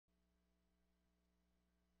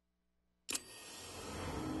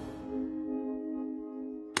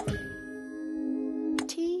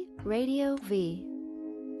Radio V.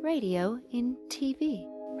 Radio in TV.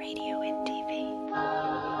 Radio in TV.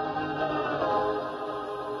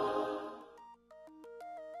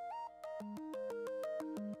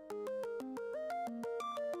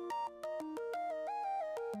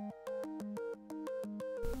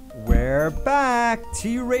 We're back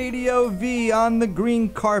to Radio V on the green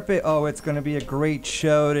carpet. Oh, it's going to be a great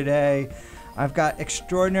show today. I've got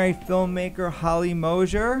extraordinary filmmaker Holly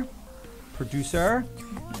Mosher, producer,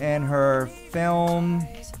 and her film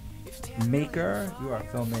maker. You are a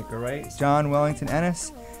filmmaker, right? John Wellington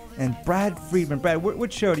Ennis and Brad Friedman. Brad,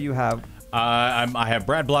 what show do you have? I have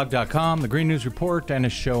BradBlog.com, The Green News Report, and a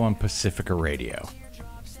show on Pacifica Radio.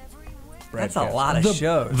 That's a lot of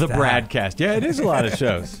shows. The Bradcast. Yeah, it is a lot of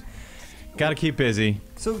shows. Got to keep busy.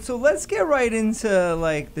 So let's get right into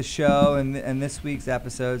like the show and this week's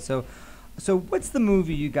episode. So what's the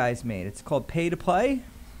movie you guys made? It's called Pay to Play?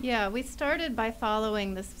 Yeah, we started by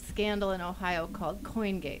following this scandal in Ohio called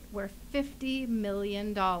CoinGate, where $50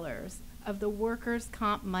 million of the workers'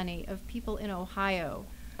 comp money of people in Ohio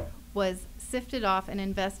was sifted off and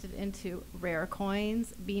invested into rare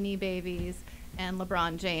coins, Beanie Babies, and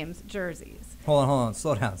LeBron James jerseys. Hold on.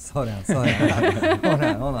 Slow down. Hold on.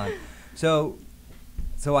 So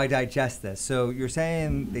I digest this. So you're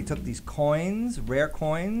saying they took these coins, rare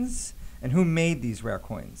coins, and who made these rare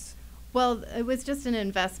coins? Well, it was just an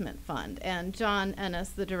investment fund, and John Ennis,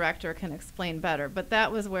 the director, can explain better. But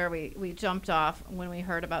that was where we jumped off when we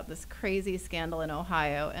heard about this crazy scandal in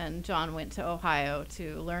Ohio, and John went to Ohio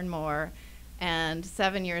to learn more. And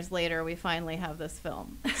 7 years later, we finally have this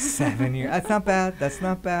film. 7 years. That's not bad. That's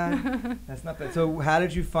not bad. So how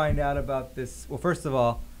did you find out about this? Well, first of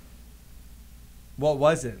all, what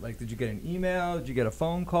was it? Like, did you get an email? Did you get a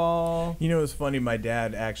phone call? You know, it was funny. My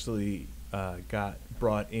dad actually got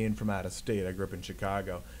brought in from out of state. I grew up in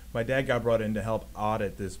Chicago. My dad got brought in to help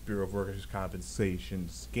audit this Bureau of Workers' Compensation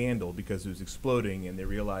scandal because it was exploding, and they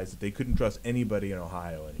realized that they couldn't trust anybody in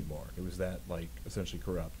Ohio anymore. It was that, like, essentially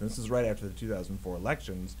corrupt. And this is right after the 2004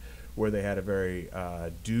 elections, where they had a very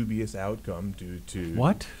dubious outcome due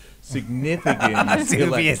to significant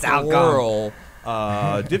dubious electoral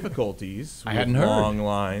difficulties. I hadn't with heard. Long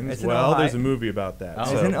lines. Well, there's a movie about that.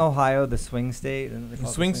 Oh. Isn't Ohio the swing state? The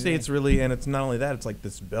swing states really, and it's not only that, it's like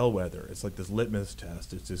this bellwether. It's like this litmus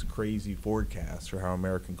test. It's this crazy forecast for how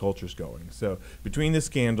American culture's going. So between this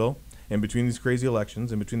scandal and between these crazy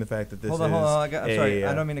elections and between the fact that this Hold on. I'm sorry.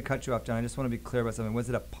 I I don't mean to cut you off, John. I just want to be clear about something. Was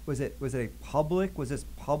this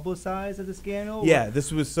publicized as a scandal? Yeah,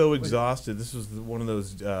 this was so exhausted. This was one of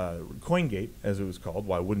those CoinGate, as it was called.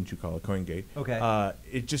 Why wouldn't you call it CoinGate? Okay.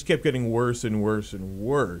 It just kept getting worse and worse and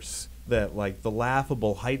worse. That like the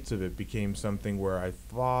laughable heights of it became something where I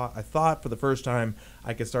thought for the first time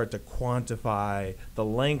I could start to quantify the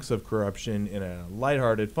lengths of corruption in a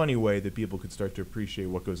lighthearted, funny way that people could start to appreciate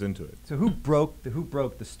what goes into it. So who broke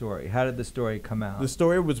the story? How did the story come out? The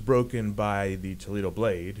story was broken by the Toledo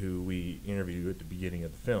Blade, who we interviewed at the beginning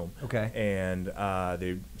of the film. Okay. And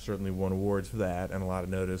they certainly won awards for that and a lot of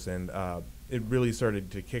notice. And it really started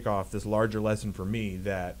to kick off this larger lesson for me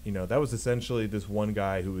that, you know, that was essentially this one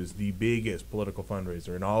guy who was the biggest political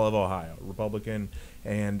fundraiser in all of Ohio, Republican,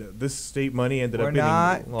 and this state money ended up being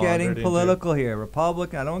not getting political here.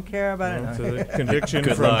 Republican, I don't care about it. It's a conviction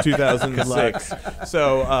from 2006.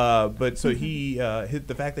 So he hit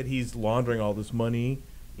the fact that he's laundering all this money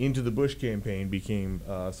into the Bush campaign became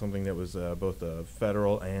something that was both a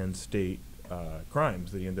federal and state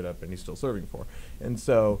crimes that he ended up and he's still serving for. And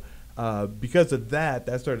so because of that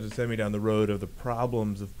started to send me down the road of the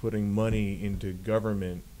problems of putting money into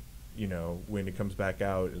government, you know, when it comes back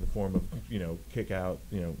out in the form of, you know, payouts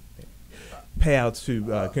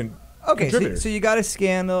to okay, so you got a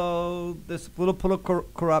scandal, this little political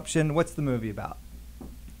corruption. What's the movie about?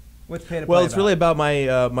 What's Pay to Play Well, it's about? really about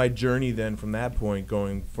my journey then from that point,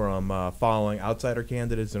 going from following outsider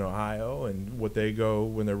candidates in Ohio and what they go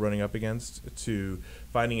when they're running up against, to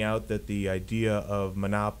finding out that the idea of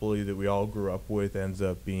monopoly that we all grew up with ends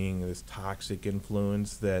up being this toxic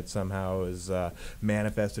influence that somehow has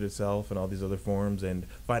manifested itself in all these other forms, and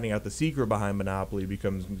finding out the secret behind monopoly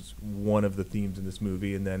becomes one of the themes in this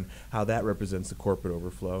movie, and then how that represents the corporate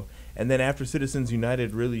overflow. And then after Citizens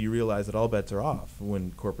United, really you realize that all bets are off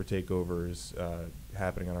when corporate takeovers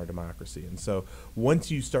happening on our democracy. And so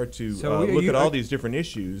once you start to look at all these different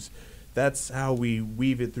issues, that's how we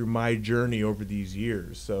weave it through my journey over these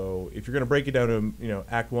years. So if you're going to break it down to, you know,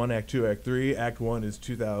 Act 1, Act 2, Act 3, Act 1 is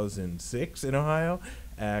 2006 in Ohio,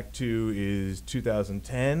 Act 2 is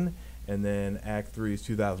 2010, and then Act 3 is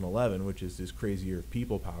 2011, which is this crazy year of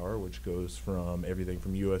people power, which goes from everything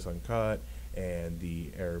from U.S. Uncut and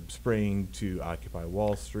the Arab Spring to Occupy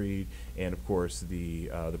Wall Street, and of course the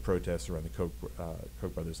protests around the Koch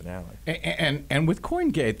brothers and Allen. And with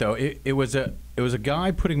CoinGate, though, it was a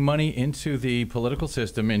guy putting money into the political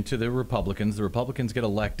system, into the Republicans. The Republicans get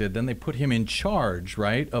elected, then they put him in charge,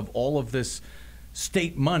 right, of all of this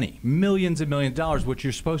state money, millions and millions of dollars, which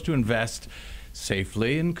you're supposed to invest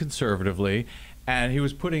safely and conservatively, and he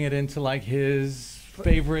was putting it into like his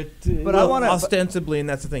favorite. But I want to ostensibly, and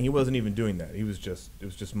that's the thing, he wasn't even doing that. It was just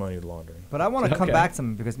money laundering. But I want to come back to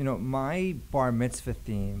something because my bar mitzvah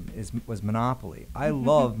theme was Monopoly. I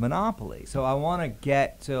love Monopoly, so I want to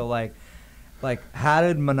get to like how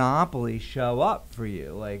did Monopoly show up for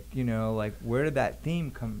you? Where did that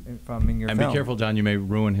theme come from in your film? And be careful, John. You may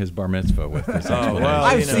ruin his bar mitzvah with this.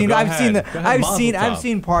 I've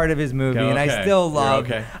seen part of his movie, and I still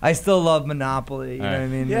love Monopoly. You know what I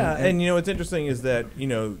mean? Yeah, and what's interesting is that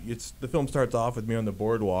the film starts off with me on the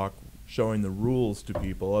boardwalk showing the rules to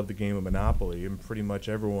people of the game of Monopoly, and pretty much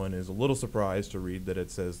everyone is a little surprised to read that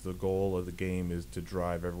it says the goal of the game is to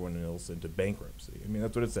drive everyone else into bankruptcy. I mean,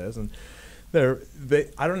 that's what it says, and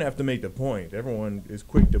I don't have to make the point. Everyone is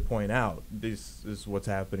quick to point out this is what's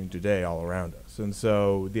happening today all around us. And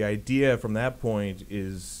so the idea from that point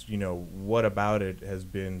is, what about it has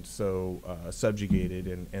been so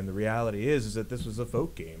subjugated? And the reality is that this was a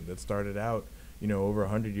folk game that started out, over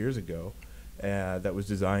 100 years ago, that was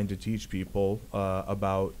designed to teach people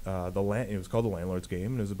about the land. It was called the Landlord's Game,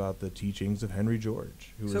 and it was about the teachings of Henry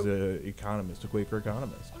George, who was an economist, a Quaker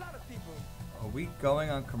economist. Are we going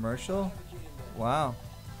on commercial? Wow,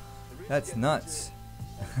 that's nuts.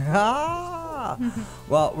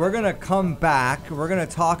 Well, we're going to come back. We're going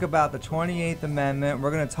to talk about the 28th Amendment.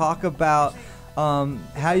 We're going to talk about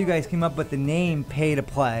how you guys came up with the name Pay to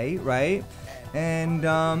Play, right? And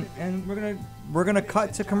we're gonna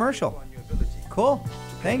cut to commercial. Cool.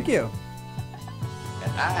 Thank you.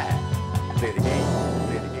 And I play the game,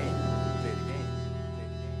 play the game, play the game, play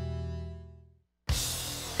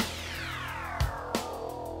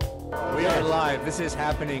the game. We are live. This is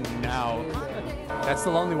happening now. That's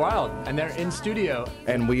The Lonely Wild, and they're in studio.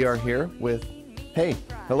 And we are here with, hey,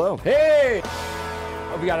 hello. Hey!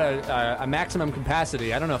 Oh, we got a maximum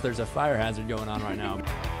capacity. I don't know if there's a fire hazard going on right now.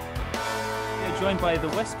 Yeah, joined by the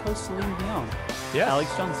West Coast Celine Dion. Yeah.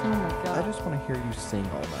 Alex Johnson. Oh my God. I just want to hear you sing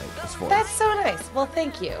all night. This voice. That's so nice. Well,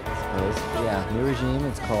 thank you. Yeah, new regime.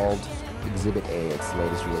 It's called Exhibit A. It's the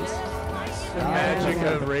latest release. The magic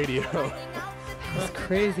of radio. It's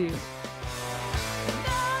crazy.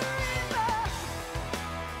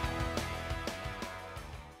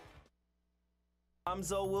 I'm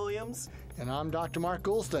Zoe Williams. And I'm Dr. Mark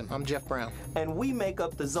Goulston. I'm Jeff Brown. And we make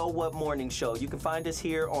up the Zoe What Morning Show. You can find us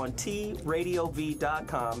here on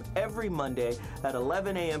TRadiov.com every Monday at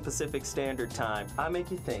 11 a.m. Pacific Standard Time. I make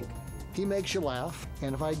you think. He makes you laugh,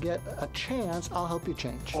 and if I get a chance, I'll help you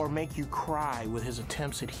change. Or make you cry with his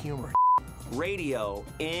attempts at humor. Radio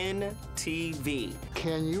in TV.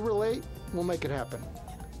 Can you relate? We'll make it happen.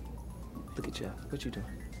 Look at Jeff. What you doing?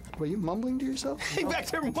 Were you mumbling to yourself? Hey, back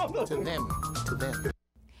there mumbling. To them. To them.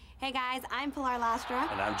 Hey guys, I'm Pilar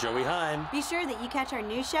Lastra. And I'm Joey Heim. Be sure that you catch our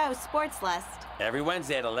new show, Sports List. Every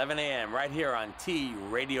Wednesday at 11 a.m. right here on T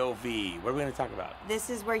Radio V. What are we going to talk about?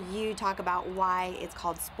 This is where you talk about why it's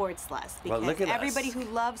called Sports List. Because well, look at everybody us. who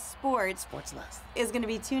loves sports is going to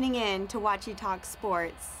be tuning in to watch you talk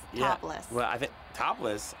sports topless. Well, I think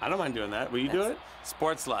topless. I don't mind doing that. Will you do it?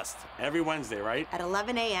 Sports List. Every Wednesday, right? At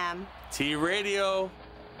 11 a.m. T Radio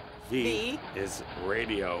V is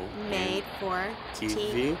radio. Made for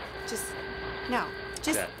TV.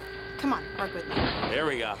 Come on, work with me. There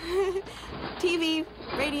we go. TV,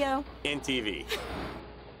 radio. In TV.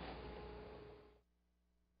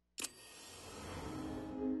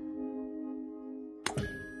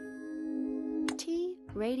 T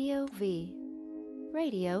Radio V.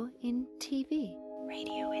 Radio in TV.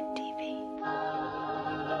 Radio in TV.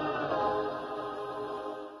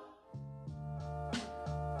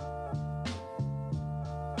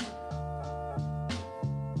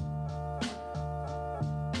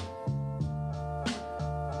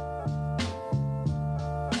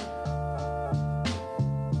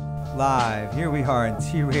 Live, here we are on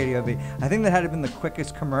T Radio V. I think that had been the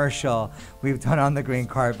quickest commercial we've done on the green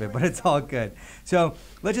carpet, but it's all good. So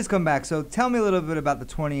let's just come back. So tell me a little bit about the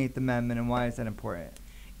 28th Amendment and why is that important?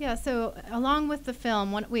 Yeah, so along with the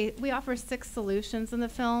film, we offer 6 solutions in the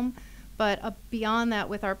film, but beyond that,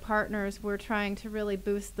 with our partners, we're trying to really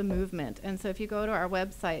boost the movement. And so if you go to our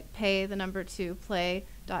website,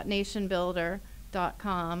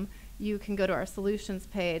 play.nationbuilder.com, you can go to our solutions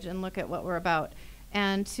page and look at what we're about.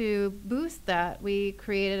 And to boost that, we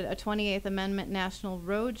created a 28th Amendment National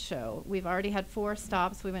Road Show. We've already had 4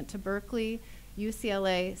 stops. We went to Berkeley,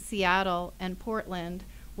 UCLA, Seattle, and Portland,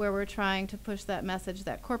 where we're trying to push that message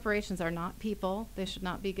that corporations are not people, they should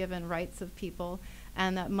not be given rights of people,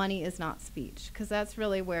 and that money is not speech, because that's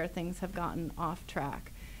really where things have gotten off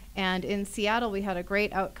track. And in Seattle, we had a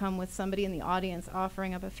great outcome with somebody in the audience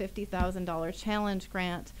offering up a $50,000 challenge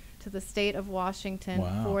grant to the state of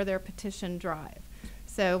Washington for their petition drive.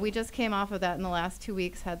 So we just came off of that in the last 2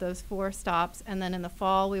 weeks, had those 4 stops, and then in the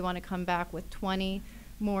fall we want to come back with 20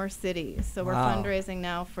 more cities. So we're fundraising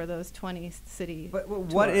now for those 20 city But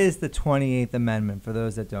what is the 28th Amendment for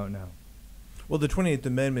those that don't know? Well, the 28th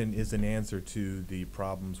Amendment is an answer to the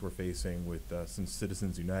problems we're facing with since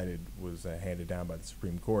Citizens United was handed down by the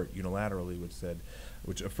Supreme Court unilaterally,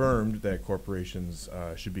 which affirmed that corporations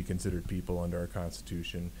should be considered people under our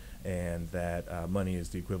Constitution, and that money is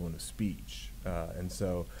the equivalent of speech. And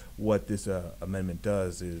so what this amendment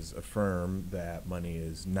does is affirm that money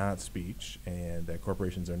is not speech and that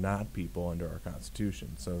corporations are not people under our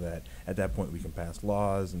Constitution, so that at that point we can pass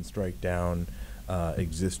laws and strike down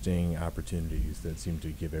existing opportunities that seem to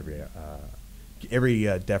give every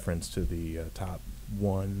deference to the top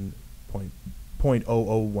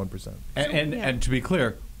 1.001%. And to be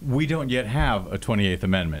clear, we don't yet have a 28th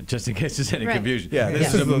Amendment, just in case there's any confusion. Yeah,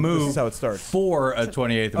 this is a move this is how it starts. for a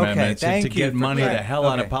 28th Amendment to get money the hell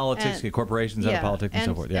out of politics, And- get corporations out of politics, and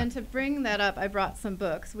so forth. Yeah. And to bring that up, I brought some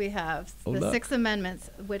books. We have the 6 Amendments,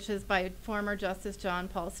 which is by former Justice John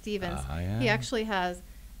Paul Stevens. He actually has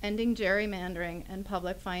Ending Gerrymandering and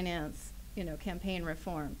Public Finance, campaign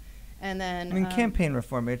reform. And then I mean, campaign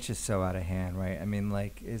reform, it's just so out of hand, right? I mean,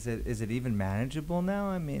 like, is it even manageable now?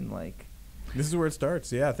 I mean, like... This is where it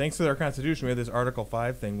starts, yeah. Thanks to our Constitution, we have this Article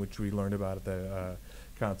 5 thing, which we learned about at the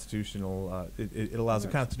constitutional... It allows a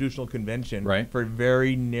constitutional convention for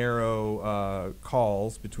very narrow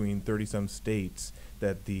calls between 30-some states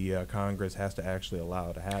that the Congress has to actually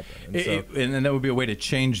allow to happen. And, and then that would be a way to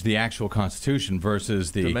change the actual Constitution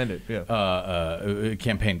versus the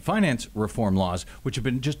campaign finance reform laws, which have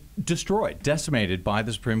been just destroyed, decimated by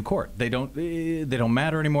the Supreme Court. They don't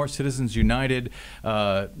matter anymore. Citizens United,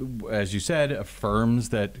 as you said, affirms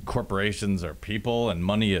that corporations are people and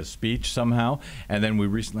money is speech somehow. And then we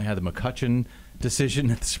recently had the McCutcheon decision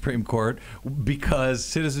at the Supreme Court because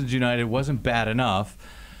Citizens United wasn't bad enough.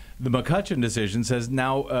 The McCutcheon decision says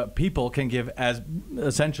now people can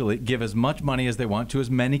essentially give as much money as they want to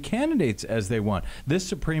as many candidates as they want. This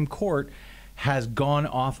Supreme Court has gone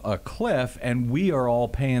off a cliff, and we are all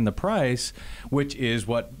paying the price, which is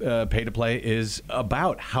what pay to play is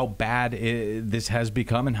about. How bad this has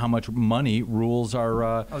become, and how much money rules our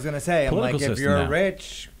I was gonna say, I'm like, if you're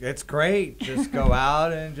rich, it's great. Just go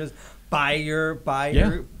out and just buy your.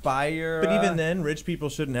 But even then, rich people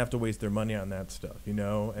shouldn't have to waste their money on that stuff,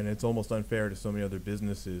 And it's almost unfair to so many other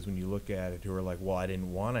businesses when you look at it who are like, well, I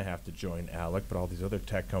didn't want to have to join ALEC, but all these other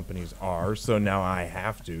tech companies are, so now I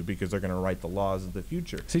have to because they're going to write the laws of the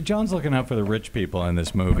future. See, John's looking out for the rich people in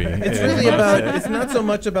this movie. It's really about. It's not so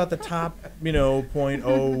much about the top,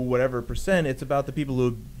 0.0 whatever percent. It's about the people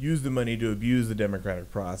who use the money to abuse the democratic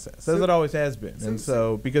process, as it always has been. And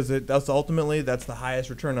so, because that's the highest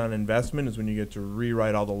return on investment is when you get to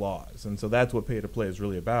rewrite all the laws. And so that's what pay to play is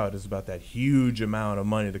really about, is about that huge amount of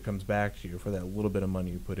money that comes back to you for that little bit of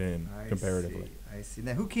money you put in comparatively. I see.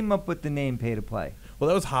 Now, who came up with the name Pay to Play? Well,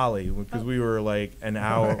 that was Holly, because we were like an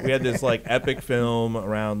hour. We had this like epic film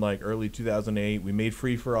around like early 2008. We made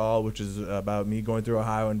Free for All, which is about me going through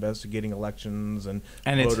Ohio investigating elections and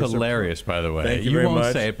it's hilarious, by the way. Thank you you very won't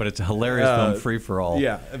much. say it, but it's a hilarious film, Free for All.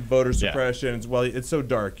 Yeah, voter suppression. Yeah. Well, it's so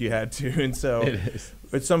dark, you had to, and so it is.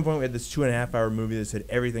 At some point we had this 2.5-hour movie that said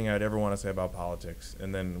everything I would ever want to say about politics,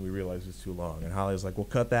 and then we realized it was too long. And Holly was like, "Well,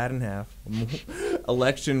 cut that in half.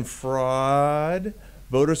 Election fraud."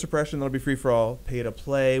 Voter suppression, that'll be Free for All. Pay to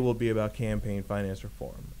Play will be about campaign finance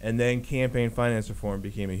reform. And then campaign finance reform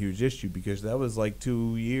became a huge issue because that was like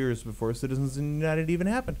 2 years before Citizens United even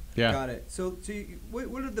happened. Yeah. Got it. So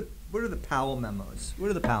what are the Powell memos?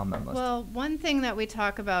 What are the Powell memos? Well, one thing that we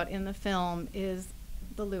talk about in the film is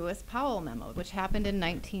the Lewis Powell memo, which happened in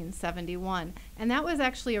 1971. And that was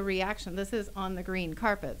actually a reaction. This is on the green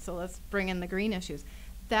carpet, so let's bring in the green issues.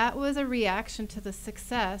 That was a reaction to the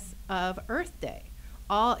success of Earth Day.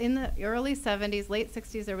 All in the early 70s, late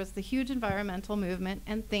 60s, there was the huge environmental movement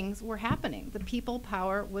and things were happening. The people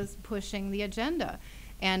power was pushing the agenda,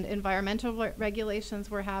 and environmental regulations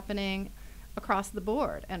were happening across the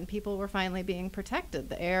board, and people were finally being protected,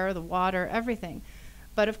 the air, the water, everything.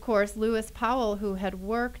 But of course, Lewis Powell, who had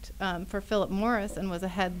worked for Philip Morris and was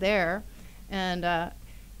ahead there, and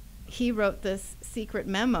he wrote this secret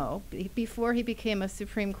memo. Before he became a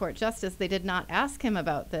Supreme Court justice, they did not ask him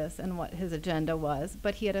about this and what his agenda was,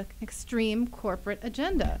 but he had an extreme corporate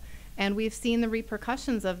agenda. And we've seen the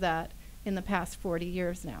repercussions of that in the past 40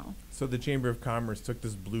 years now. So the Chamber of Commerce took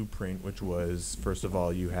this blueprint, which was, first of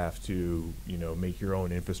all, you have to, make your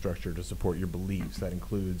own infrastructure to support your beliefs. That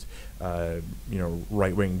includes,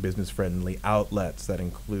 right-wing business-friendly outlets. That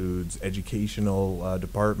includes educational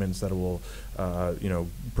departments that will,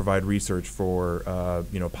 provide research for,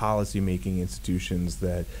 policy-making institutions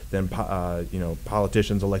that then,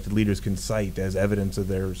 politicians, elected leaders can cite as evidence of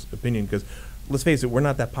their opinion. Because let's face it, we're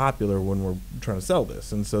not that popular when we're trying to sell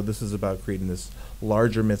this. And so this is about creating this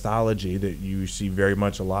larger mythology that you see very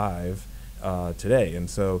much alive today. And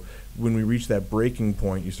so when we reach that breaking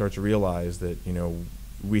point, you start to realize that,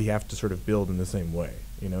 we have to sort of build in the same way,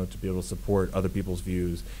 to be able to support other people's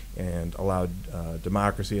views and allow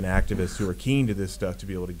democracy and activists who are keen to this stuff to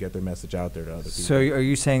be able to get their message out there to other people. So are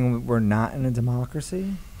you saying we're not in a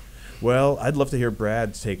democracy? Well, I'd love to hear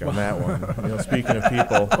Brad's take on that one. Speaking of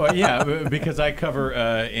people. Well, yeah, because I cover,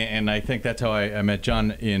 and I think that's how I met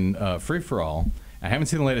John in Free for All. I haven't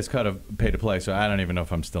seen the latest cut of Pay to Play, so I don't even know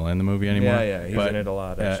if I'm still in the movie anymore. Yeah, he's in it a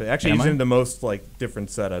lot, actually. Actually, he's in the most different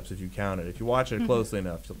setups if you count it. If you watch it closely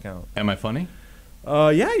enough, you'll count. Am I funny?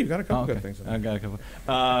 Yeah, you've got a couple good things. I got a couple.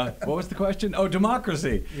 What was the question? Oh,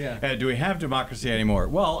 democracy. Yeah. Do we have democracy anymore?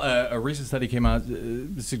 Well, a recent study came out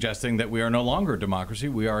suggesting that we are no longer a democracy.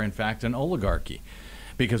 We are, in fact, an oligarchy.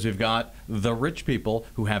 Because we've got the rich people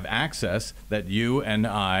who have access that you and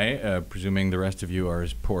I, presuming the rest of you are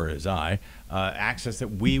as poor as I, access that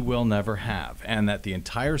we will never have. And that the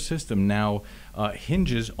entire system now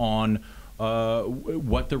hinges on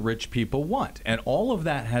what the rich people want. And all of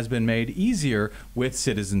that has been made easier with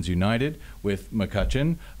Citizens United, with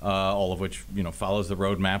McCutcheon, all of which follows the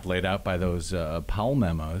roadmap laid out by those Powell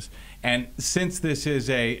memos. And since this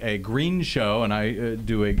is a green show, and I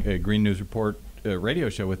do a Green News Report radio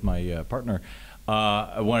show with my partner,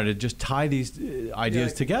 I wanted to just tie these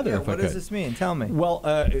ideas together. What does this mean? Tell me. Well,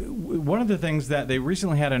 one of the things that they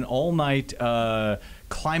recently had an all-night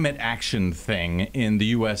climate action thing in the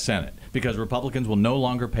U.S. Senate, because Republicans will no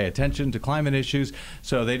longer pay attention to climate issues.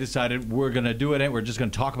 So they decided we're going to do it, and we're just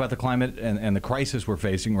going to talk about the climate and the crisis we're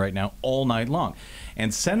facing right now all night long.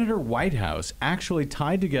 And Senator Whitehouse actually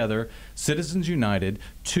tied together Citizens United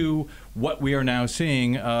to what we are now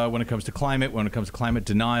seeing when it comes to climate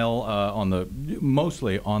denial,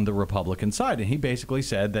 mostly on the Republican side. And he basically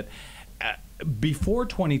said that before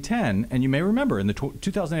 2010, and you may remember in the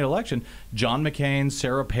 2008 election, John McCain,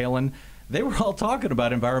 Sarah Palin, they were all talking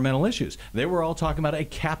about environmental issues. They were all talking about a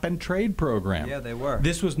cap-and-trade program. Yeah, they were.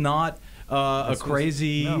 This was not a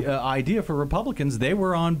crazy idea for Republicans. They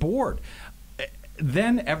were on board.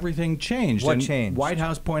 Then everything changed. What changed? White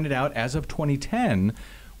House pointed out, as of 2010,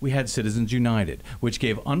 we had Citizens United, which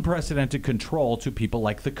gave unprecedented control to people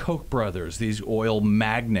like the Koch brothers, these oil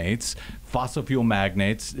magnates, fossil fuel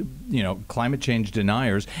magnates, climate change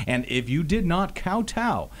deniers. And if you did not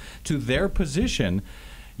kowtow to their position,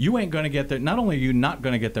 you ain't going to get their, not only are you not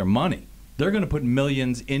going to get their money, they're going to put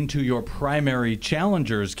millions into your primary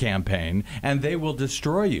challengers campaign, and they will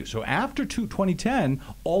destroy you. So after 2010,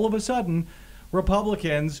 all of a sudden,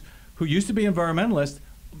 Republicans who used to be environmentalists,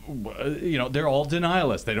 they're all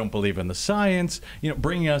denialists. They don't believe in the science,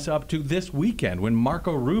 bringing us up to this weekend when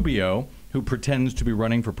Marco Rubio, who pretends to be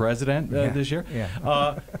running for president this year,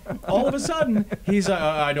 all of a sudden, he's,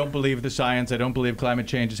 I don't believe the science. I don't believe climate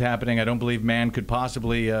change is happening. I don't believe man could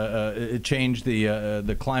possibly change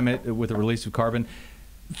the climate with the release of carbon.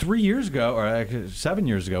 3 years ago, or 7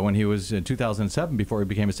 years ago, when he was in 2007, before he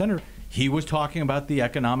became a senator, he was talking about the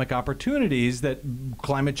economic opportunities that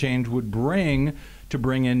climate change would bring to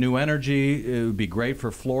bring in new energy. It would be great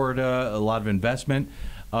for Florida, a lot of investment.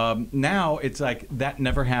 Now it's like that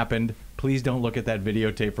never happened. Please don't look at that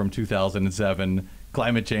videotape from 2007.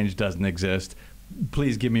 Climate change doesn't exist.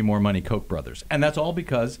 Please give me more money, Koch brothers. And that's all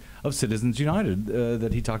because of Citizens United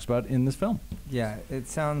that he talks about in this film. Yeah, it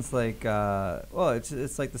sounds like,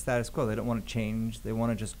 it's like the status quo. They don't want to change. They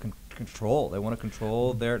want to just control. They want to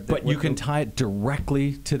control their But you can tie it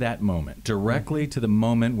directly to that moment, directly to the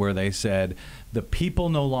moment where they said, the people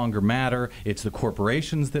no longer matter. It's the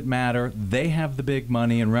corporations that matter. They have the big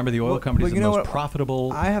money. And remember, the oil companies are the most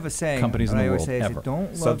profitable companies in the world ever.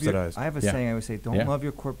 I have a saying I always say, don't love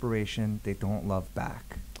your corporation. They don't love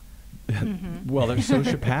back. Well, they're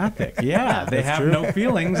sociopathic. Yeah, they That's have true. no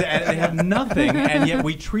feelings, and they have nothing, and yet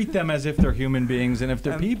we treat them as if they're human beings and if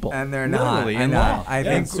they're people. And they're not. Literally, I in know. law. I And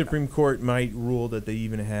think the Supreme Court might rule that they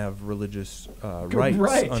even have religious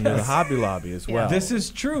rights under the yes. Hobby Lobby as well. This is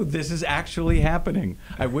true. This is actually happening.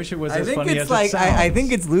 I wish it was I as think funny it's as like it sounds. I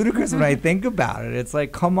think it's ludicrous when I think about it. It's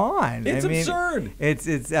like, come on. It's I mean, absurd.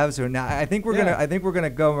 It's absurd. Now I think we're gonna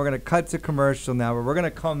go. We're gonna cut to commercial now, but we're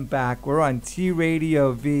gonna come back. We're on T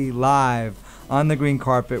Radio V live on the green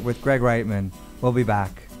carpet with Greg Reitman. We'll be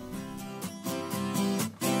back.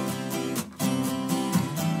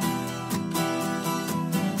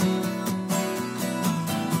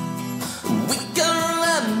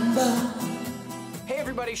 Hey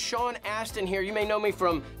everybody, Sean Astin here. You may know me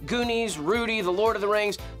from Goonies, Rudy, The Lord of the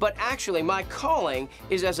Rings, but actually my calling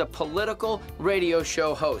is as a political radio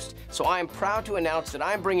show host. So I am proud to announce that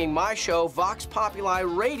I'm bringing my show, Vox Populi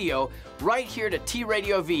Radio, right here to T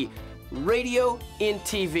Radio V, Radio in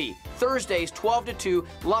TV. Thursdays, 12 to 2,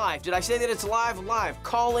 live. Did I say that it's live? Live.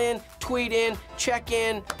 Call in, tweet in, check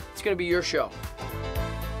in. It's going to be your show.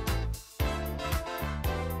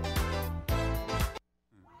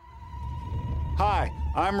 Hi,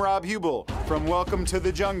 I'm Rob Hubel from Welcome to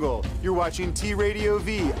the Jungle. You're watching T Radio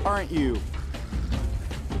V, aren't you?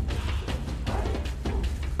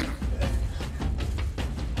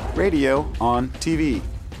 Radio on TV.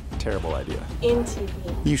 Terrible idea. In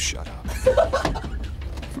TV. You shut up.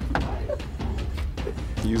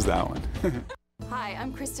 Use that one. Hi,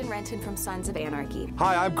 I'm Kristen Renton from Sons of Anarchy.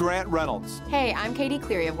 Hi, I'm Grant Reynolds. Hey, I'm Katie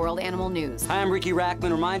Cleary of World Animal News. Hi, I'm Ricky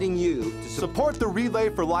Rackman reminding you to Support the Relay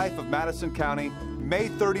for Life of Madison County, May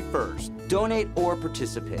 31st. donate or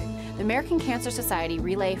participate. The American Cancer Society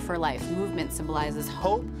Relay for Life movement symbolizes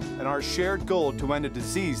Hope and our shared goal to end a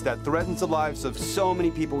disease that threatens the lives of So many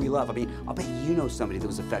people we love. I mean, I'll bet you know somebody that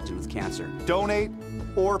was affected with cancer. donate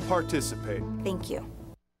or participate. Thank you.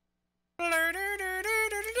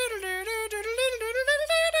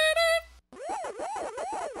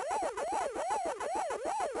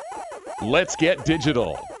 Let's Get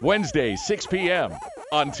Digital, Wednesday, 6 p.m.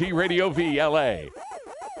 on T Radio V LA.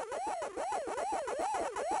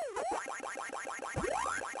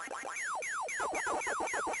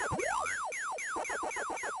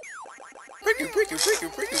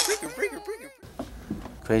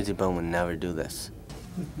 Crazy Bone would never do this.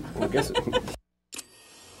 Well, I guess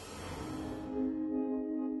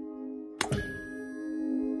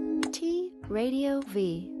T Radio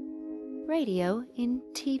V. Radio in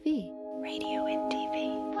TV. Radio in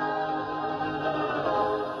TV.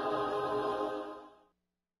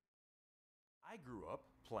 I grew up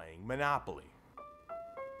playing Monopoly.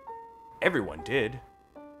 Everyone did.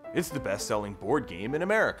 It's the best-selling board game in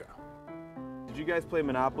America. Did you guys play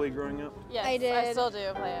Monopoly growing up? Yes, I did. I still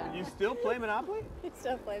do play it. You still play Monopoly? I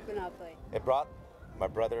still play Monopoly. It brought my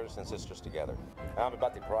brothers and sisters together. I'm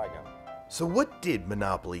about to cry now. So what did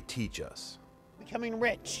Monopoly teach us? Becoming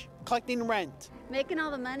rich, collecting rent. Making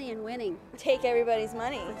all the money and winning. Take everybody's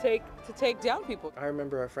money. To take down people. I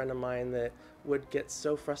remember a friend of mine that would get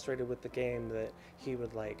so frustrated with the game that he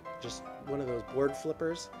would just one of those board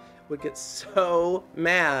flippers, would get so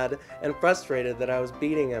mad and frustrated that I was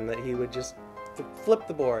beating him that he would just flip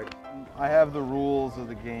the board. I have the rules of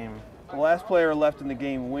the game. The last player left in the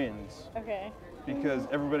game wins. Okay. Because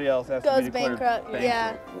everybody else has Goes to be declared bankrupt,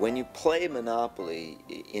 yeah. When you play Monopoly,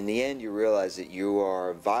 in the end you realize that you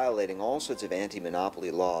are violating all sorts of anti-monopoly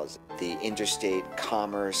laws. The Interstate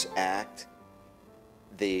Commerce Act,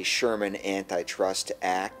 the Sherman Antitrust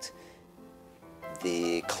Act,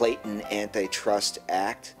 the Clayton Antitrust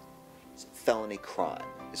Act. It's a felony crime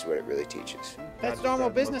is what it really teaches. That's normal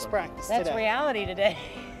business practice That's today. reality today.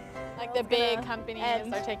 Like the big companies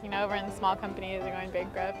are taking over and the small companies are going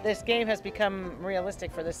bankrupt. This game has become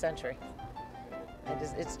realistic for this century.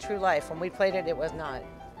 It's true life. When we played it, it was not.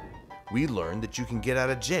 We learned that you can get out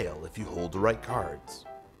of jail if you hold the right cards.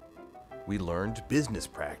 We learned business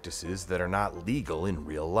practices that are not legal in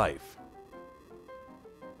real life.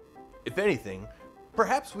 If anything,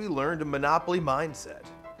 perhaps we learned a monopoly mindset.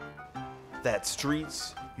 That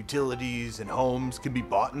streets, utilities, and homes can be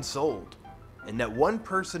bought and sold, and that one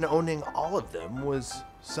person owning all of them was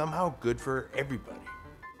somehow good for everybody.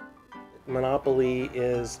 Monopoly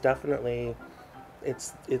is definitely,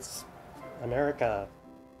 it's America.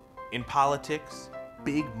 In politics,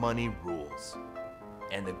 big money rules,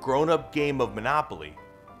 and the grown-up game of Monopoly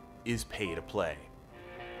is pay to play.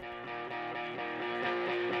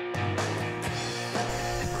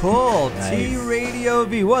 Cool. Nice. T Radio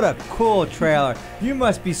V. What a cool trailer. You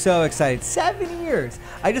must be so excited. 7 years.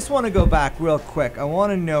 I just want to go back real quick. I want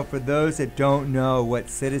to know, for those that don't know what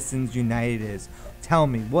Citizens United is, tell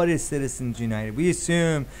me, what is Citizens United? We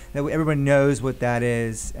assume that everyone knows what that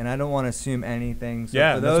is, and I don't want to assume anything. So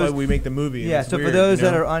Yeah, for that's those, why we make the movie. Yeah, It's so for weird, those you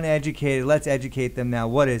know? that are uneducated, let's educate them now.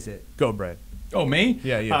 What is it? Go, Brad. Oh, me?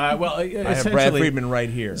 Yeah, yeah. Well, I have Brad Friedman right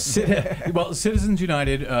here. Well, Citizens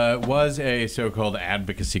United was a so-called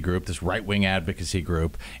advocacy group, this right-wing advocacy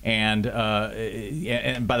group, and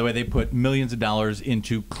by the way, they put millions of dollars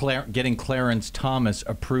into getting Clarence Thomas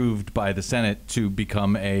approved by the Senate to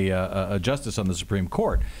become a justice on the Supreme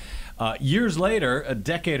Court. Years later, a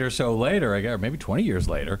decade or so later, or maybe 20 years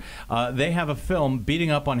later, they have a film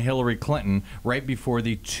beating up on Hillary Clinton right before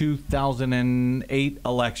the 2008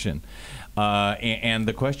 election. And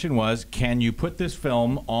the question was, can you put this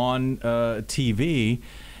film on TV?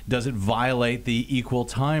 Does it violate the equal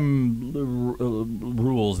time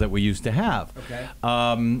rules that we used to have? Okay.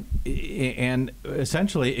 And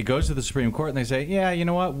essentially, it goes to the Supreme Court, and they say, yeah, you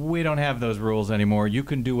know what? We don't have those rules anymore. You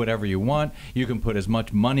can do whatever you want. You can put as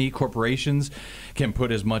much money. Corporations can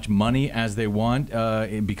put as much money as they want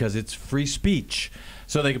because it's free speech.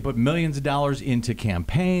 So they can put millions of dollars into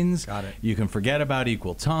campaigns. Got it. You can forget about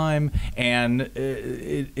equal time. And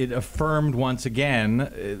it affirmed once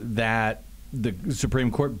again that the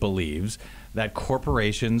Supreme Court believes that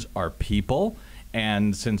corporations are people,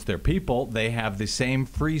 and since they're people, they have the same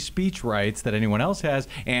free speech rights that anyone else has.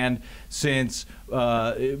 And since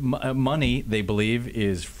money, they believe,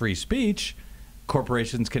 is free speech,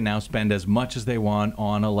 corporations can now spend as much as they want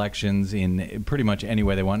on elections in pretty much any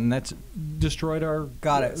way they want, and that's destroyed our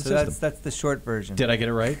Got it. So system. that's the short version. Did I get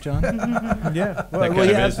it right, John? Yeah, That kind of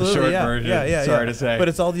is the short version. Yeah, Sorry to say. But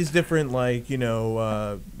it's all these different, like,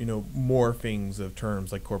 morphings of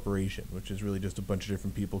terms like corporation, which is really just a bunch of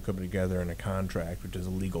different people coming together in a contract, which is a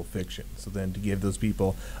legal fiction. So then to give those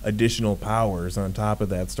people additional powers on top of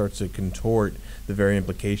that starts to contort the very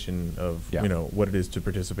implication of what it is to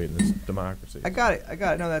participate in this democracy. I got it.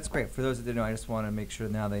 No, that's great. For those that didn't know, I just want to make sure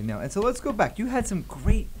now they know. And so let's go back. You had some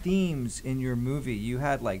great themes in your movie. You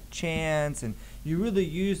had like chants, and you really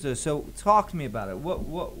used those. So talk to me about it. What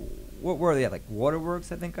were they? Like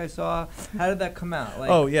waterworks, I think I saw. How did that come out? Like,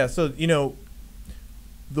 oh yeah. So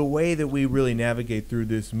the way that we really navigate through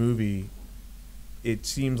this movie, it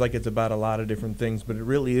seems like it's about a lot of different things, but it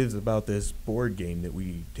really is about this board game that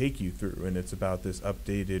we take you through, and it's about this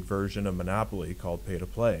updated version of Monopoly called Pay to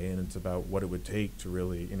Play, and it's about what it would take to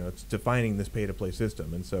really, it's defining this pay to play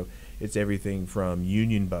system. And so it's everything from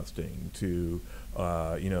union busting to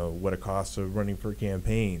what it costs of running for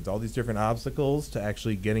campaigns, all these different obstacles to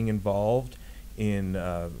actually getting involved in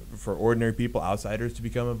for ordinary people, outsiders, to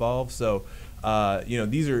become involved. So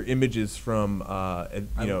these are images from at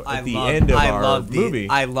the end of our movie.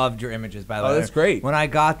 I loved your images, by the way. Oh, that's great. When I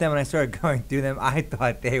got them and I started going through them, I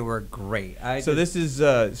thought they were great. So this is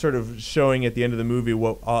sort of showing at the end of the movie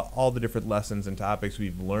what all the different lessons and topics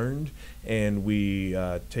we've learned, and we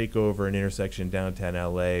take over an intersection downtown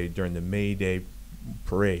LA during the May Day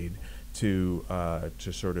parade to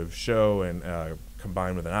sort of show and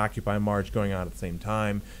combined with an Occupy March going on at the same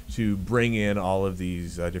time to bring in all of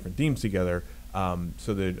these different themes together,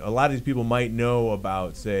 so that a lot of these people might know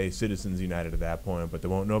about, say, Citizens United at that point, but they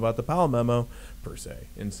won't know about the Powell Memo per se.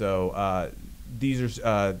 And so these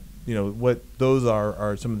are, what those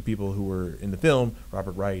are some of the people who were in the film: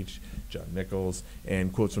 Robert Reich, John Nichols,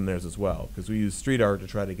 and quotes from theirs as well, because we use street art to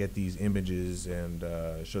try to get these images and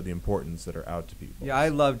show the importance that are out to people. Yeah, I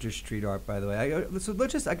loved your street art, by the way. I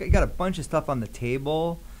got a bunch of stuff on the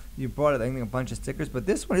table. You brought, I think, a bunch of stickers, but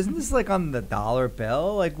this one, isn't this like on the dollar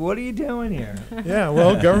bill? Like, what are you doing here? Yeah,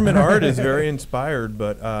 well, government art is very inspired,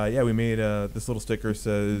 but we made this little sticker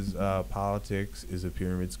says politics is a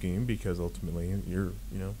pyramid scheme, because ultimately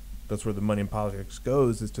that's where the money in politics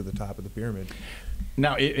goes, is to the top of the pyramid.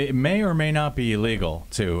 Now, it may or may not be illegal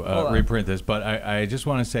to reprint this, but I just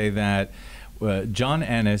want to say that John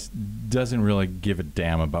Ennis doesn't really give a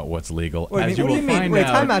damn about what's legal. Wait, what do you mean? Wait,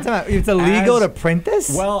 time out. It's illegal to print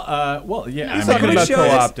this? Well, yeah. He's talking about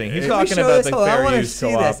co-opting. He's talking about the fair use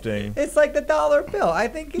co-opting. It's like the dollar bill. I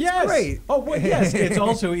think it's great. Oh, well, yes. It's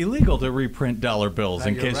also illegal to reprint dollar bills,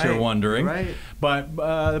 in case you're wondering. Right. But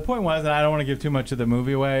the point was, and I don't want to give too much of the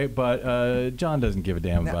movie away, but John doesn't give a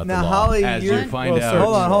damn about the law. Holly, as you find out.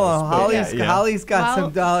 Hold on. Holly's got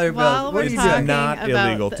some dollar bills. What are you doing? It's not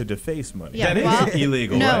illegal to deface money. Yeah, that is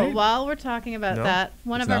illegal, right? No, while we're talking about that,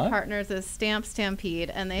 one of our partners is Stamp Stampede,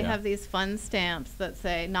 and they have these fun stamps that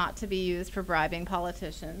say not to be used for bribing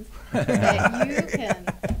politicians. That you can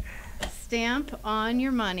stamp on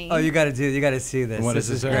your money. Oh, you got to see this. What this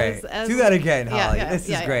is great. Do that again, Holly. This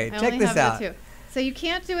is great. Check this out. So you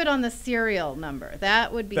can't do it on the serial number.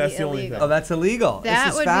 That would be illegal. Oh, that's illegal. That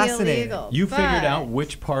this is would fascinating. be illegal. You figured out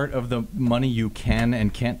which part of the money you can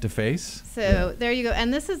and can't deface? So there you go.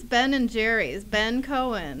 And this is Ben and Jerry's. Ben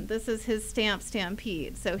Cohen. This is his stamp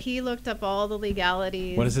stampede. So he looked up all the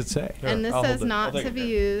legalities. What does it say? And this I'll says hold it. not I'll to take be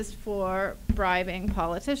it. used for bribing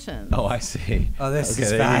politicians. Oh, I see. Oh, this Okay, is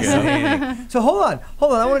there you go. fascinating. So hold on.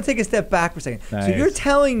 I want to take a step back for a second. So Nice. you're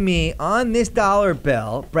telling me on this dollar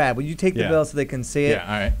bill, Brad, will you take the Yeah. bill so they can see it? Yeah,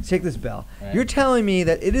 all right. Take this bill. All right. You're telling me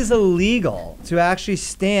that it is illegal to actually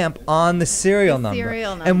stamp on the serial number.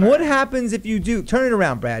 serial And number. what happens if you do? Turn it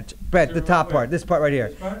around, Brad. Brad, the top part. This part right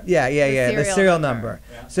here. Yeah. The serial number.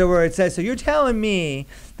 So where it says, so you're telling me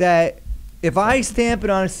that if I stamp it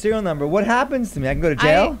on a serial number, what happens to me? I can go to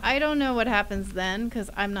jail? I don't know what happens then because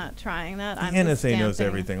I'm not trying that. The I'm just NSA knows stamping.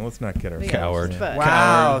 everything. Let's not kid ourselves. Coward. But-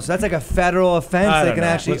 Wow. So that's like a federal offense. I They don't can know.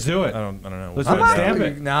 actually. Let's do it. I don't know. Let's I'm do it. not- Stamp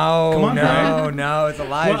it. No, Come on, no, it's a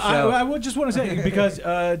live Well, show. I would just want to say, because,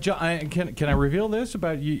 John, can I reveal this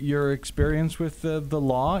about your experience with the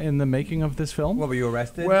law in the making of this film? What, were you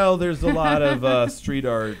arrested? Well, there's a lot of street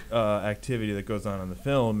art activity that goes on in the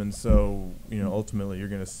film, and so ultimately you're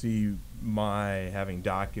going to see my having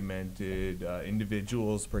documented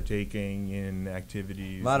individuals partaking in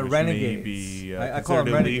activities A lot of which may renegades. be I call them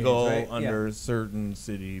considered renegades, illegal right? under certain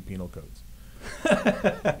city penal codes.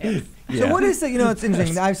 So what is the, it's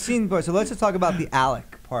interesting. I've seen, so let's just talk about the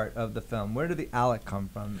Alec part of the film. Where did the Alec come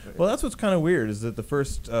from? Well, that's what's kind of weird is that the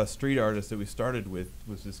first street artist that we started with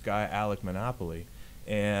was this guy, Alec Monopoly.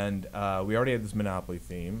 And we already had this Monopoly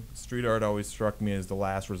theme. Street art always struck me as the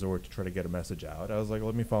last resort to try to get a message out. I was like,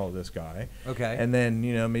 let me follow this guy. Okay. And then,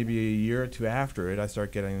 maybe a year or two after it, I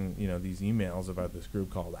start getting, these emails about this group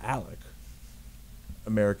called ALEC,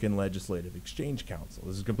 American Legislative Exchange Council.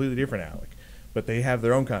 This is a completely different ALEC. But they have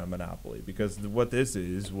their own kind of monopoly because what this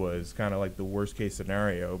was kind of like the worst case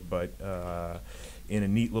scenario, but in a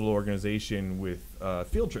neat little organization with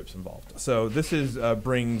field trips involved. So this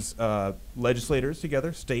brings legislators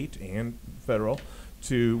together, state and federal,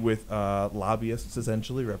 with lobbyists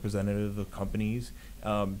essentially, representative of companies,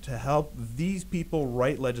 to help these people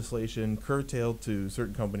write legislation curtailed to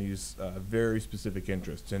certain companies' very specific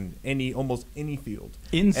interests in almost any field.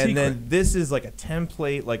 In secret. And then this is like a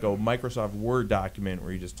template, like a Microsoft Word document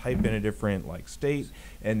where you just type in a different state,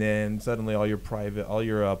 and then suddenly all your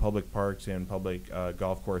public parks and public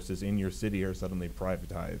golf courses in your city are suddenly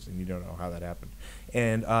privatized, and you don't know how that happened.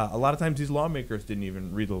 And a lot of times these lawmakers didn't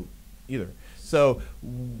even read either. So,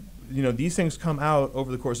 these things come out over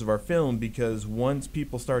the course of our film because once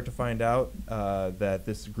people start to find out that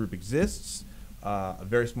this group exists, a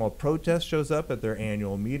very small protest shows up at their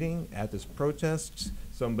annual meeting. At this protest,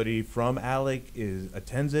 somebody from ALEC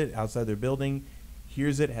attends it outside their building,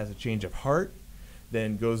 hears it, has a change of heart,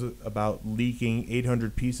 then goes about leaking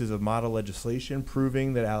 800 pieces of model legislation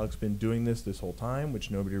proving that ALEC's been doing this whole time, which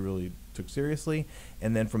nobody really took seriously.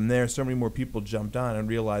 And then from there, so many more people jumped on and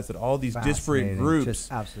realized that all these disparate groups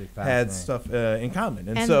Just absolutely had stuff in common.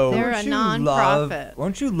 And so they're a non-profit.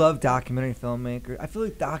 Don't you love documentary filmmakers? I feel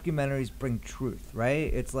like documentaries bring truth,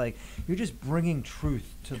 right? It's like you're just bringing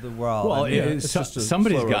truth to the world. Well, it's just a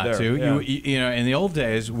somebody's slow got road to. there, In the old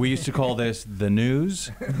days, we used to call this the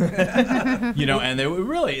news. And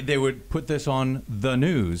they would put this on the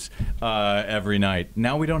news every night.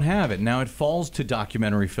 Now we don't have it. Now it falls to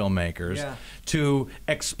documentary filmmakers to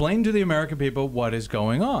explain to the American people what is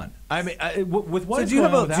going on. I mean, with what So is do you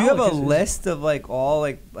have going a on with do you have a Alec is- list of all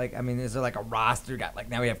is there a roster?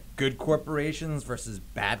 Now we have good corporations versus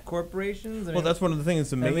bad corporations. Well, that's one of the things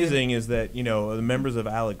that's amazing is that the members of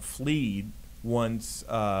ALEC fled once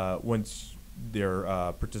their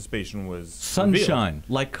participation was sunshine, revealed.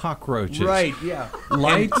 like cockroaches. Right? Yeah.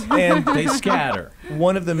 Light and they scatter.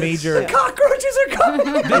 One of the major cockroaches are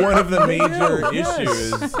coming. One of the major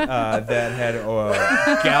issues that had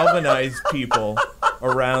galvanized people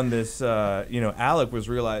around this, ALEC was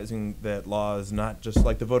realizing that laws, not just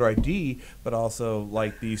like the voter ID, but also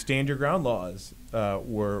like the stand your ground laws,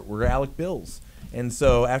 were ALEC bills. And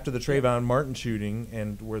so after the Trayvon Martin shooting,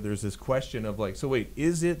 and where there's this question of so wait,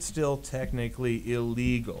 is it still technically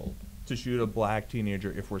illegal to shoot a black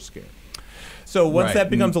teenager if we're scared? So once that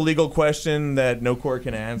becomes a legal question that no court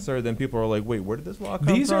can answer, then people are like, wait, where did this law come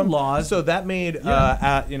from? These are laws. So that made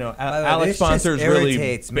ALEC sponsors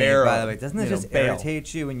really bear. By the way, doesn't it just bail.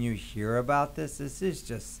 irritate you when you hear about this? This is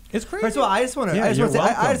just it's crazy. First of all, I just want to Yeah, you're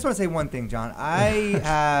welcome. say one thing, John. I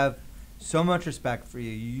have so much respect for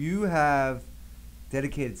you. You have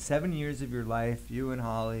dedicated 7 years of your life, you and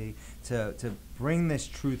Holly, to bring this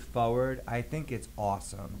truth forward. I think it's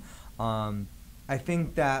awesome. I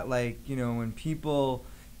think that when people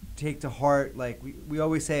take to heart, like we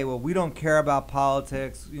always say, well, we don't care about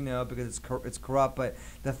politics, because it's corrupt. But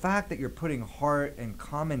the fact that you're putting heart and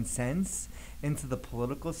common sense into the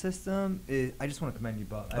political system is, I just want to commend you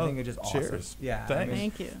both. I think it's just cheers. awesome. Yeah, Thanks.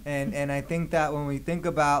 Thank you. And I think that when we think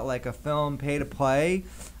about like a film pay to play,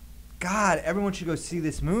 God, everyone should go see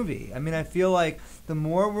this movie. I mean, I feel like the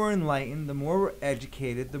more we're enlightened, the more we're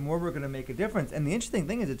educated, the more we're going to make a difference. And the interesting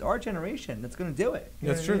thing is, it's our generation that's going to do it.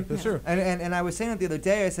 That's true. That's true. And I was saying it the other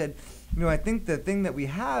day. I said, I think the thing that we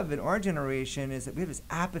have in our generation is that we have this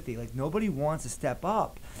apathy. Like, nobody wants to step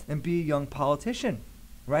up and be a young politician,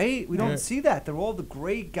 right? We don't see that. They're all the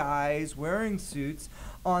great guys wearing suits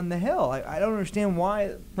on the Hill. I don't understand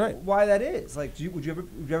why that is. Like, would you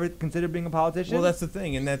ever consider being a politician? Well, that's the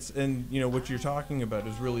thing, and what you're talking about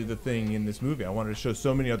is really the thing in this movie. I wanted to show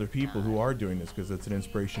so many other people who are doing this because it's an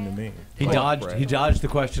inspiration to me. He dodged the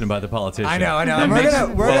question about the politician. I know. And we're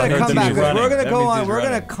gonna come back. We're gonna go on. We're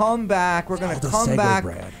gonna come back. We're gonna come back.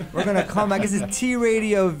 We're gonna come back. This is T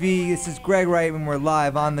Radio V. This is Greg Reitman. We're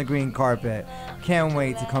live on the green carpet. Can't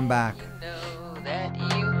wait to come back. That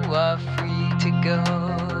you are free to go.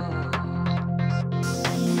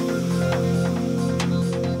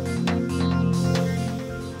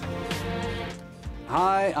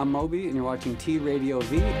 Hi, I'm Moby, and you're watching T Radio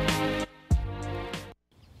V. You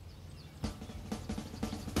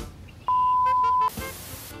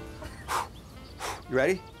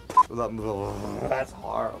ready? That's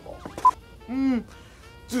horrible. Do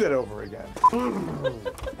that over again.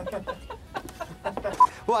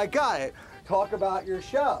 Well, I got it. Talk about your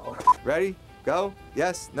show. Ready? Go?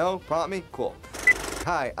 Yes? No? Prompt me? Cool.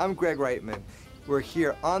 Hi, I'm Greg Reitman. We're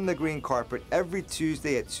here on the green carpet every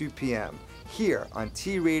Tuesday at 2 p.m. here on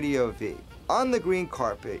T Radio V. On the green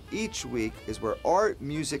carpet each week is where art,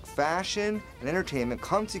 music, fashion, and entertainment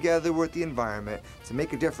come together with the environment to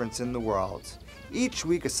make a difference in the world. Each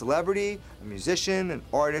week, a celebrity, a musician, an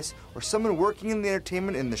artist, or someone working in the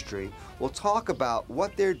entertainment industry will talk about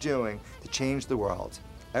what they're doing to change the world.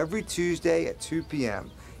 Every Tuesday at 2 p.m.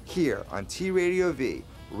 here on T Radio V,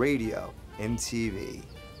 radio and TV.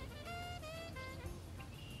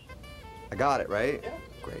 I got it, right? Yeah.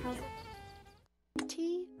 Great.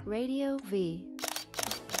 T Radio V.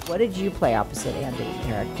 What did you play opposite Andy,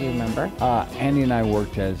 Eric? Do you remember? Andy and I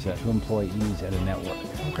worked as two employees at a network.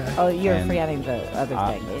 Okay. Oh, you're forgetting the other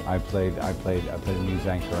thing. I played a news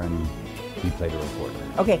anchor, and he played a reporter.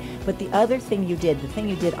 Okay, but the other thing you did, the thing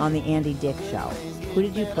you did on the Andy Dick show, who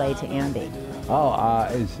did you play to Andy? Oh,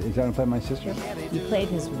 is that going to play my sister? You played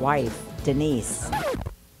his wife, Denise.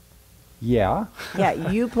 Yeah. Yeah,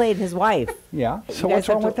 you played his wife. Yeah. So what's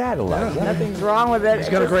wrong with that, Eliza? Nothing's wrong with it. He's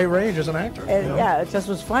got a great range as an actor. Yeah, it just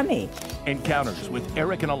was funny. Encounters with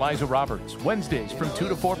Eric and Eliza Roberts, Wednesdays from 2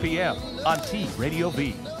 to 4 p.m. on T Radio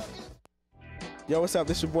V. Yo, what's up?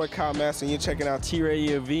 This is your boy Kyle Mass, and you're checking out T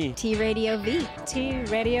Radio V. T Radio V. T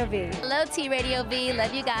Radio V. Hello, T Radio V.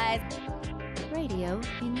 Love you guys. Radio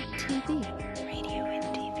in TV. Radio in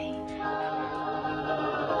TV.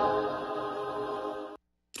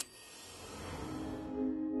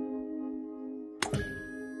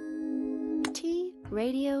 T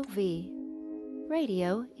Radio V.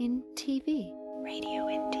 Radio in TV. Radio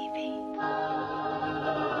in TV.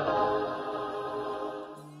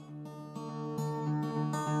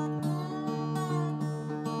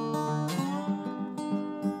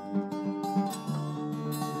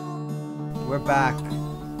 We're back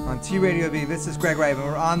on T Radio V. This is Greg Reitman.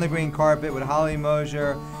 We're on the green carpet with Holly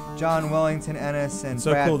Mosher, John Wellington Ennis, and It's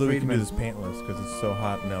so Brad cool that we Friedman. can do this pantless because it's so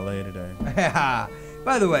hot in LA today. Yeah.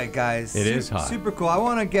 By the way, guys, It is hot. Super cool. I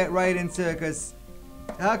want to get right into it because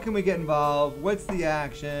how can we get involved? What's the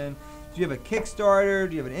action? Do you have a Kickstarter?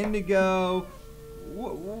 Do you have an Indigo?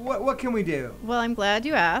 What can we do? Well, I'm glad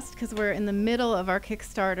you asked because we're in the middle of our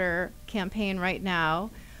Kickstarter campaign right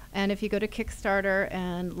now. And if you go to Kickstarter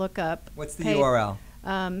and look up... What's the URL?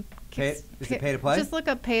 Is it pay to play? Just look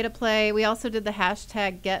up pay to play. We also did the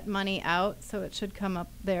hashtag Get Money Out, so it should come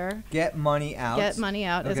up there. Get Money Out. Get Money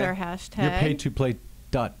Out is our hashtag. You're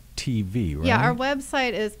pay-to-play.tv, right? Yeah, our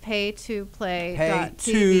website is pay-to-play.tv.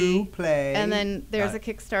 Pay-to-play. And then there's a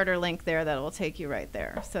Kickstarter link there that will take you right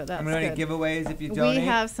there. So that's any good. giveaways if you donate? We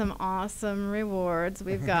have some awesome rewards.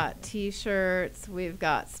 We've got T-shirts. We've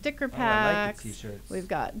got sticker packs. I like the T-shirts. We've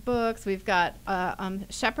got books. We've got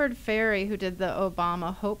Shepard Fairey, who did the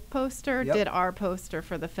Obama Hope poster, did our poster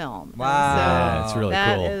for the film. Wow. Yeah, it's really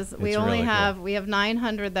that cool. is, we It's only really have cool. we have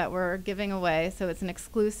 900 that we're giving away. So it's an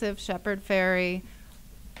exclusive Shepard Fairey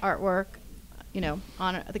artwork,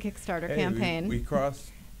 on the Kickstarter campaign. We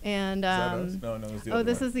crossed And Is that us? No, it's the old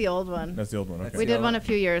this one. is the old one. That's the old one. Okay. We did one a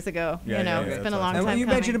few years ago. It's been a long time. And you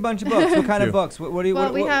coming. mentioned a bunch of books. What kind of books? What do you?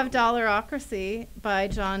 Well, we have Dollarocracy by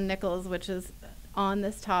John Nichols, which is on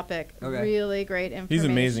this topic. Okay. Really great information. He's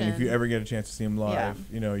amazing. If you ever get a chance to see him live,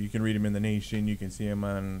 Yeah. You can read him in The Nation. You can see him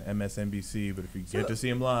on MSNBC. But if you get to see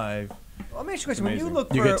him live, let me ask you a question. When you look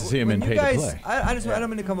for, you get to see him in pay to play. I don't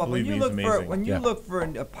mean to come up. When you Believe me, look he's for amazing. look for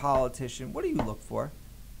a politician, what do you look for?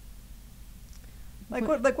 Like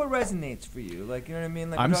what resonates for you? Like, you know what I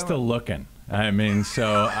mean? Like, I'm still looking. I mean,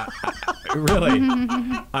 so really,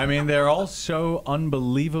 I mean, they're all so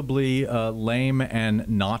unbelievably lame and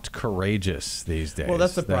not courageous these days. well,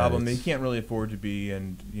 that's the problem. You can't really afford to be,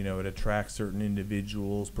 and it attracts certain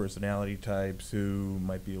individuals, personality types who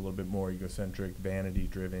might be a little bit more egocentric,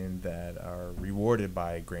 vanity-driven, that are rewarded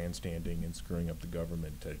by grandstanding and screwing up the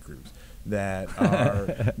government type groups that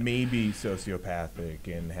are maybe sociopathic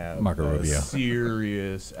and have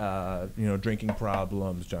serious, drinking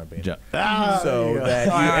problems. John Boehner. So that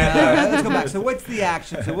you end up. Let's go back. So what's the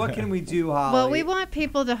action? So what can we do, Holly? Well, we want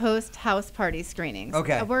people to host house party screenings.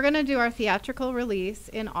 Okay. We're going to do our theatrical release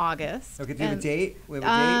in August. Okay, do you have a date? We have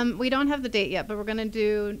a date? We don't have the date yet, but we're going to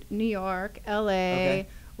do New York, L.A. Okay.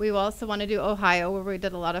 We also want to do Ohio, where we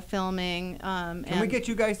did a lot of filming. Can we get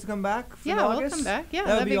you guys to come back for Yeah, August? we'll come back. Yeah, that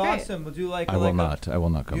would that'd be great. awesome. We'll do like I will not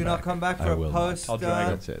come back. You not come back for I a will post? Not. I'll drag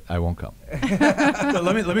That's it. I won't come. But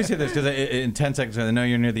let me say this, because in 10 seconds, I know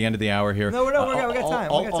you're near the end of the hour here. No, we got time.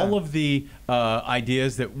 All of the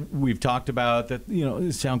ideas that we've talked about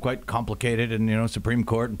that sound quite complicated, and Supreme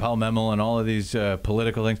Court and Powell Memo and all of these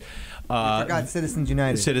political things. I forgot Citizens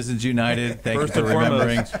United. Citizens United. Thank you for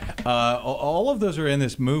remembering. All of those are in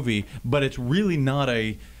this movie, but it's really not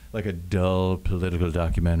a dull political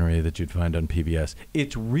documentary that you'd find on PBS.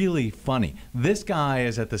 It's really funny. This guy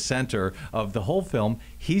is at the center of the whole film.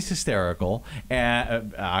 He's hysterical,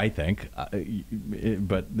 I think,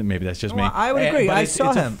 but maybe that's just me. I would agree. I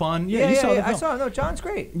saw him. It's a fun. Yeah, you saw the I film. saw him. No, John's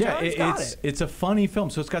great. Yeah, John's got it's a funny film.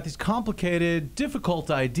 So it's got these complicated,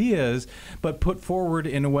 difficult ideas, but put forward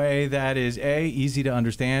in a way that is A, easy to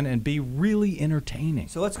understand, and B, really entertaining.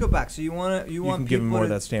 So let's go back. So you want can give him more of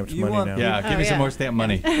that stamped money now. Yeah, give me some more stamped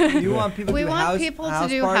money. You want people we to do want house, people house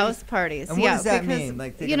to do parties? house parties. And what does that mean?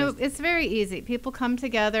 Like, it's very easy. People come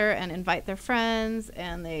together and invite their friends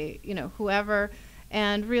and they, whoever,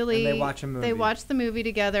 and really and they watch a movie. They watch the movie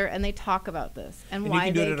together and they talk about this and why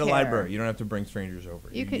you can do it at care. a library. You don't have to bring strangers over.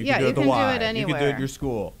 You can do it at the do Y. it anywhere. You can do it at your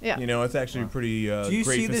school. Yeah. It's actually a pretty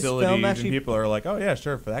great facility, and people are like, oh yeah,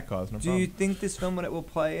 sure, for that cause, no problem. Do you think this film will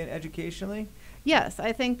play educationally? Yes,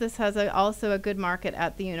 I think this has also a good market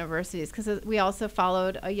at the universities, because we also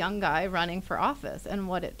followed a young guy running for office and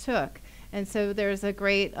what it took. And so there's a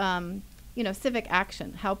great, civic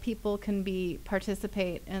action, how people can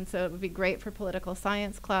participate. And so it would be great for political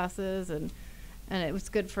science classes, and it was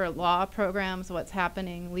good for law programs, what's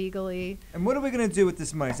happening legally. And what are we going to do with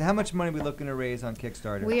this money? So how much money are we looking to raise on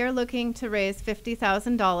Kickstarter? We are looking to raise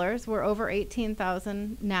 $50,000. We're over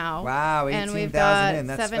 $18,000 now. Wow, 18,000 in.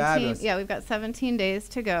 That's fabulous. Yeah, we've got 17 days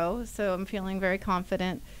to go, so I'm feeling very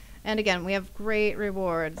confident. And again, we have great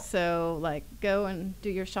rewards. So, go and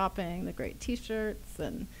do your shopping, the great T-shirts,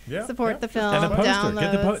 and support the film. And the poster.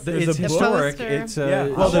 Downloads. It's historic. It's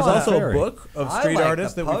well, there's also a book of street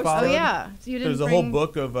artists that we followed. Oh, yeah. So there's a whole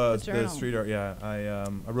book of the street art. Yeah,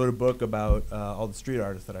 I wrote a book about all the street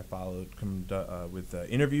artists that I followed with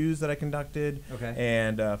interviews that I conducted,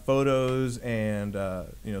 and photos and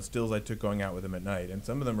stills I took going out with them at night. And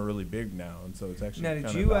some of them are really big now, and so it's actually now.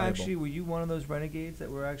 Were you one of those renegades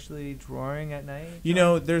that were actually drawing at night?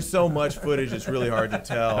 There's so much footage; it's really hard to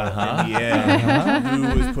tell in the end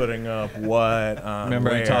who was putting up what.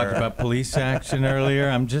 Remember, I talked about police action earlier.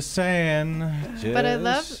 I'm just saying. But I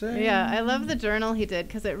love the journal he did,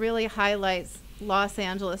 because it really highlights Los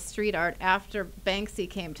Angeles street art after Banksy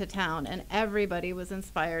came to town, and everybody was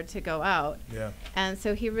inspired to go out. Yeah. And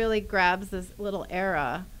so he really grabs this little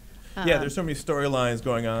era. There's so many storylines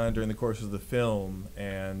going on during the course of the film,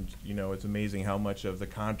 and it's amazing how much of the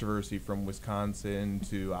controversy from Wisconsin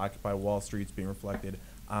to Occupy Wall Street's being reflected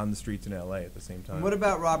on the streets in LA at the same time. What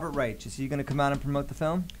about Robert Reich? Is he going to come out and promote the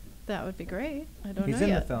film? That would be great. I don't know He's in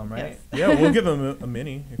yet. the film, right? Yes. Yeah, we'll give him a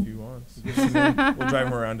mini if he wants. We'll drive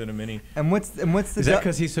him around in a mini. And what's the? Is that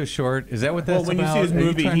because he's so short? Is that what that's when about? you see his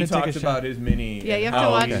movie, he talks about his mini. Yeah, you have to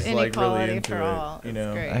watch Inequality for All. It's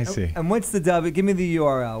great. I see. And what's the W? Give me the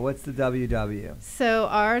URL. What's the WW? So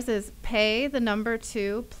ours is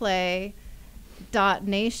pay2play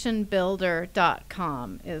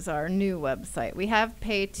pay-to-play.nationbuilder.com is our new website. We have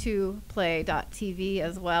pay-to-play.tv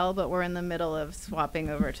as well, but we're in the middle of swapping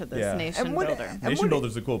over to this Nation Builder. Nation Builder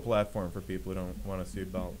is a cool platform for people who don't want to see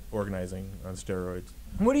about organizing on steroids.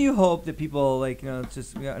 What do you hope that people, like, it's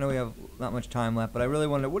just, I know we have not much time left, but I really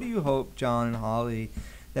wonder, what do you hope, John and Holly,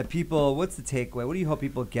 that people, what's the takeaway? What do you hope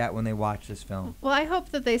people get when they watch this film? Well, I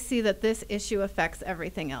hope that they see that this issue affects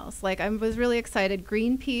everything else. Like, I was really excited.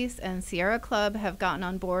 Greenpeace and Sierra Club have gotten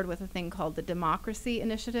on board with a thing called the Democracy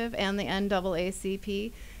Initiative and the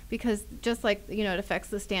NAACP, because just like, it affects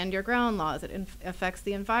the Stand Your Ground laws, it affects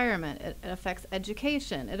the environment, it affects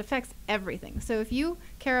education, it affects everything. So if you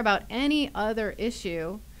care about any other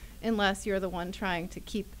issue, unless you're the one trying to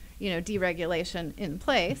keep deregulation in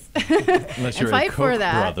place Unless you're and fight a for Koch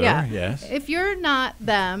that. brother, Yeah. yes. If you're not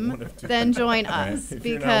them, then join us. If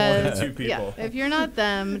you're not one of two people. Yeah, if you're not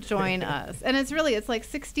them, join us. And it's like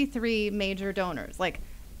 63 major donors, like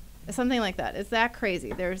something like that. Is that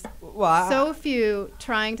crazy? There's so few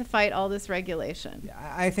trying to fight all this regulation.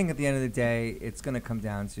 I think at the end of the day, it's going to come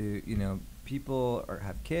down to, people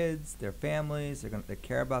have kids, their families, they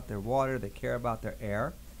care about their water, they care about their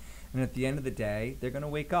air. And at the end of the day, they're going to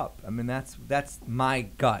wake up. I mean, that's my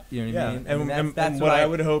gut. You know what I mean? And that's what I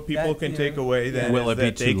would hope people can take away then is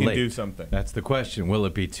that they can do something. That's the question. Will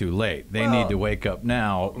it be too late? They need to wake up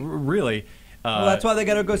now. Really. Well, that's why they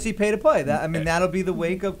got to go see Pay to Play. That'll be the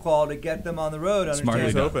wake-up call to get them on the road.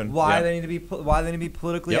 Understand why they need to be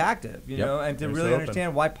politically active. And to really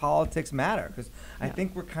understand why politics matter. Because I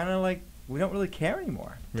think we're kind of like, we don't really care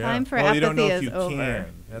anymore. Time for apathy is over. Can.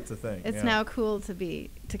 That's the thing. It's now cool to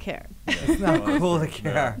care. It's now cool to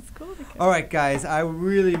care. It's cool to care. All right, guys. I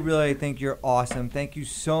really, really think you're awesome. Thank you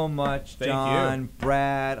so much, John,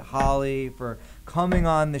 Brad, Holly, for coming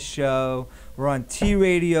on the show. We're on T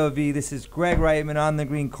Radio V. This is Greg Reitman on the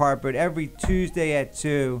green carpet every Tuesday at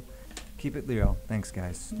 2. Keep it real. Thanks,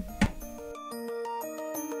 guys.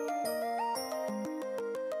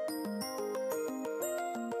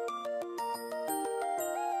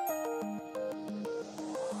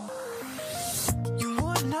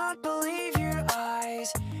 Not believe your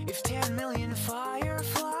eyes if 10 million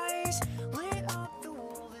fireflies lit up the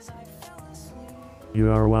world as I fell asleep.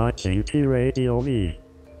 You are watching T Radio V.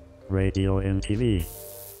 Radio and TV.